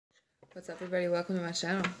What's up, everybody? Welcome to my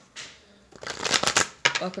channel.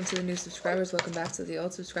 Welcome to the new subscribers. Welcome back to the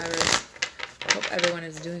old subscribers. Hope everyone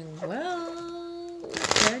is doing well.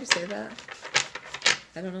 Did I already say that?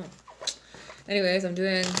 I don't know. Anyways, I'm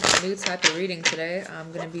doing a new type of reading today.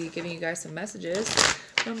 I'm going to be giving you guys some messages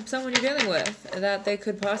from someone you're dealing with that they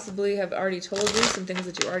could possibly have already told you, some things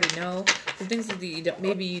that you already know, some things that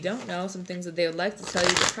maybe you don't know, some things that they would like to tell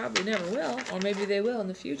you but probably never will, or maybe they will in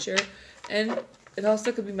the future. And it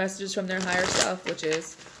also could be messages from their higher self, which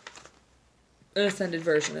is an ascended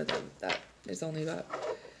version of them that is only about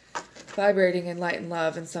vibrating in light and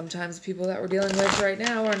love. And sometimes people that we're dealing with right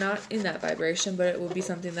now are not in that vibration, but it will be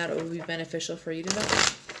something that will be beneficial for you to know.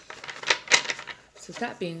 So with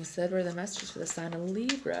that being said, what are the messages for the sign of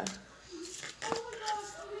Libra?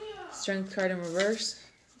 Strength card in reverse.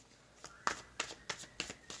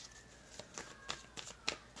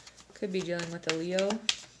 Could be dealing with a Leo.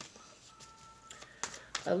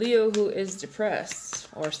 A Leo who is depressed,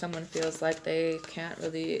 or someone feels like they can't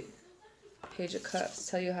really, Page of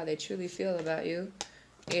Cups, tell you how they truly feel about you.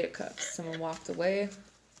 8 of Cups, someone walked away.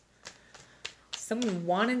 Someone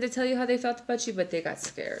wanted to tell you how they felt about you, but they got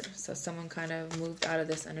scared. So someone kind of moved out of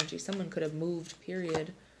this energy. Someone could have moved,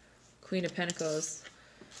 period. Queen of Pentacles.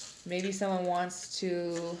 Maybe someone wants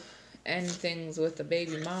to end things with a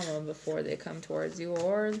baby mama before they come towards you,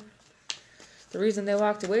 or the reason they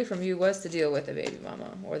walked away from you was to deal with a baby mama,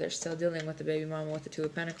 or they're still dealing with the baby mama with the 2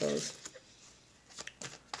 of Pentacles.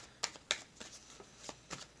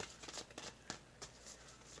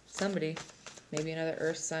 Somebody, maybe another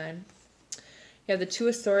earth sign. You have the 2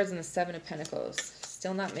 of Swords and the 7 of Pentacles.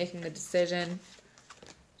 Still not making a decision.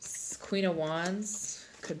 Queen of Wands,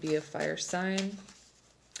 could be a fire sign.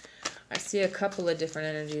 I see a couple of different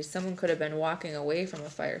energies. Someone could have been walking away from a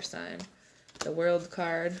fire sign. The World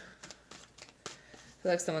card. I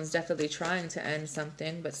feel like someone's definitely trying to end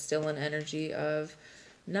something, but still an energy of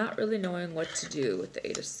not really knowing what to do with the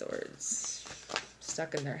 8 of Swords.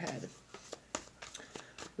 Stuck in their head.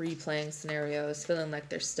 Replaying scenarios, feeling like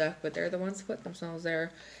they're stuck, but they're the ones who put themselves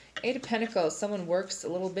there. 8 of Pentacles, someone works a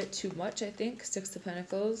little bit too much, I think. 6 of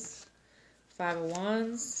Pentacles. 5 of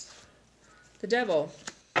Wands. The Devil.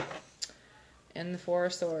 And the 4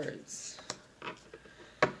 of Swords.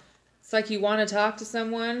 It's like you want to talk to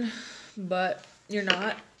someone, but you're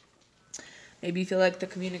not. Maybe you feel like the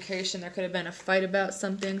communication, there could have been a fight about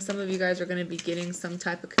something. Some of you guys are going to be getting some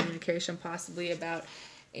type of communication, possibly about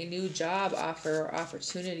a new job offer or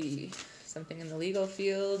opportunity. Something in the legal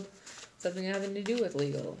field, something having to do with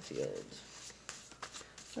legal field.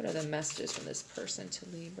 What are the messages from this person to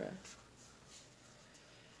Libra?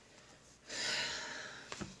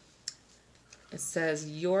 It says,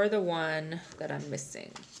 you're the one that I'm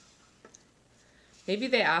missing. Maybe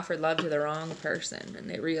they offered love to the wrong person and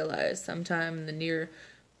they realized sometime in the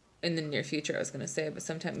near future, I was going to say, but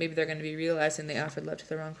sometime maybe they're going to be realizing they offered love to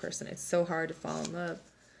the wrong person. It's so hard to fall in love.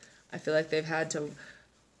 I feel like they've had to,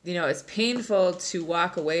 it's painful to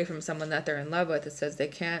walk away from someone that they're in love with. It says they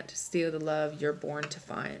can't steal the love you're born to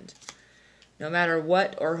find. No matter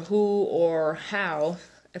what or who or how,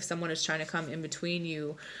 if someone is trying to come in between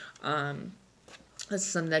you, this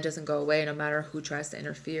is something that doesn't go away no matter who tries to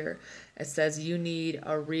interfere. It says you need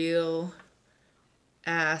a real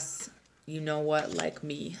ass, you know what, like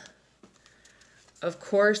me. Of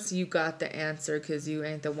course you got the answer because you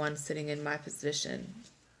ain't the one sitting in my position.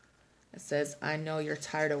 It says, I know you're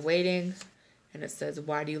tired of waiting. And it says,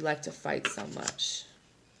 why do you like to fight so much?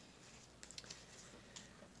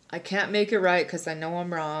 I can't make it right because I know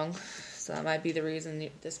I'm wrong. So that might be the reason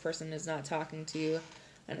this person is not talking to you.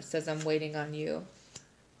 And it says, I'm waiting on you.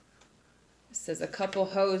 It says, a couple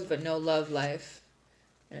hoes but no love life.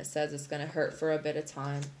 And it says, it's going to hurt for a bit of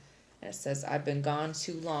time. And it says, I've been gone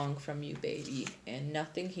too long from you, baby. And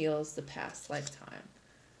nothing heals the past lifetime.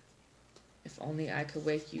 If only I could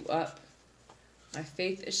wake you up. My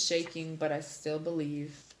faith is shaking, but I still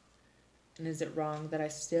believe. And is it wrong that I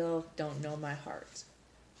still don't know my heart?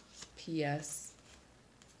 P.S.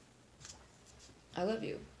 I love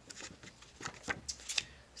you.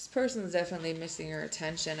 This person's definitely missing your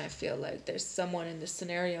attention. I feel like there's someone in this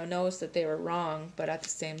scenario knows that they were wrong, but at the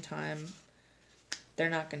same time, they're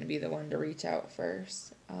not going to be the one to reach out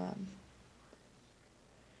first.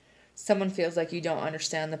 Someone feels like you don't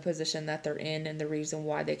understand the position that they're in and the reason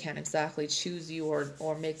why they can't exactly choose you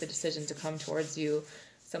or make the decision to come towards you.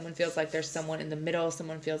 Someone feels like there's someone in the middle.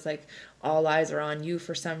 Someone feels like all eyes are on you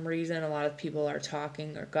for some reason. A lot of people are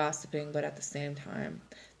talking or gossiping, but at the same time,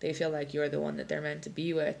 they feel like you're the one that they're meant to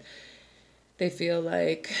be with. They feel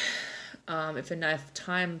like if enough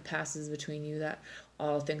time passes between you, that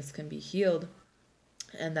all things can be healed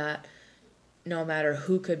and that no matter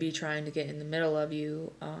who could be trying to get in the middle of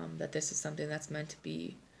you, that this is something that's meant to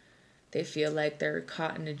be. They feel like they're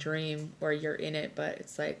caught in a dream where you're in it, but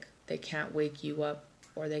it's like they can't wake you up,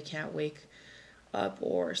 or they can't wake up,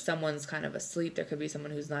 or someone's kind of asleep. There could be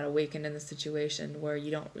someone who's not awakened in the situation where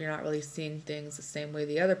you're not really seeing things the same way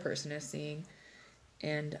the other person is seeing.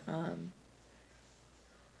 And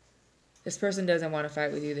this person doesn't want to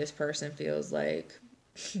fight with you. This person feels like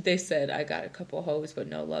they said, I got a couple hoes but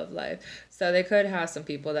no love life. So they could have some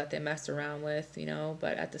people that they mess around with,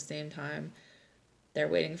 but at the same time, they're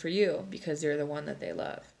waiting for you because you're the one that they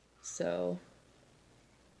love. So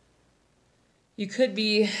this could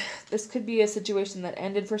be a situation that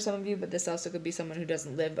ended for some of you, but this also could be someone who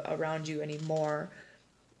doesn't live around you anymore.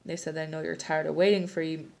 They said, I know you're tired of waiting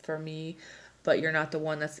for me, but you're not the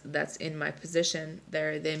one that's in my position.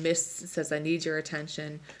 Says, I need your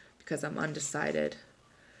attention because I'm undecided.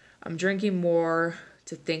 I'm drinking more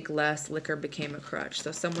to think less. Liquor became a crutch.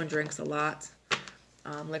 So someone drinks a lot.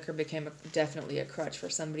 Liquor became definitely a crutch for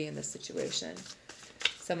somebody in this situation.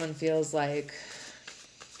 Someone feels like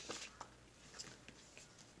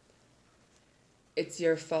it's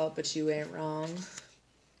your fault, but you ain't wrong.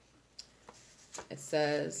 It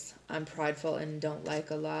says, I'm prideful and don't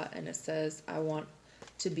like a lot. And it says, I want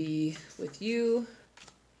to be with you,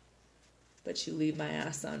 but you leave my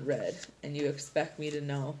ass on red and you expect me to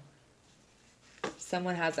know.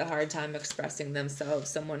 Someone has a hard time expressing themselves.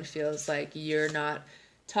 Someone feels like you're not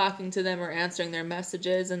talking to them or answering their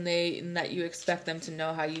messages, and that you expect them to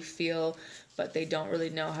know how you feel, but they don't really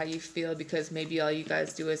know how you feel because maybe all you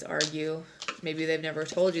guys do is argue. Maybe they've never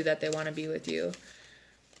told you that they want to be with you.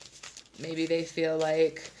 Maybe they feel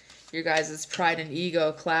like your guys' pride and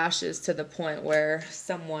ego clashes to the point where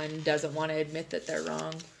someone doesn't want to admit that they're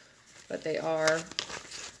wrong, but they are.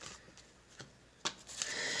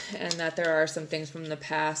 And that there are some things from the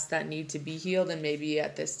past that need to be healed, and maybe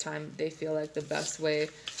at this time they feel like the best way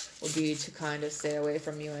would be to kind of stay away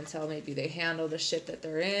from you until maybe they handle the shit that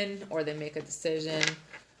they're in, or they make a decision,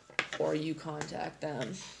 or you contact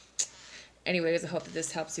them. Anyways, I hope that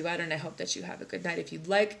this helps you out, and I hope that you have a good night. If you'd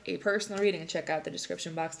like a personal reading, check out the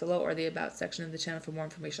description box below or the About section of the channel for more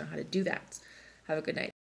information on how to do that. Have a good night.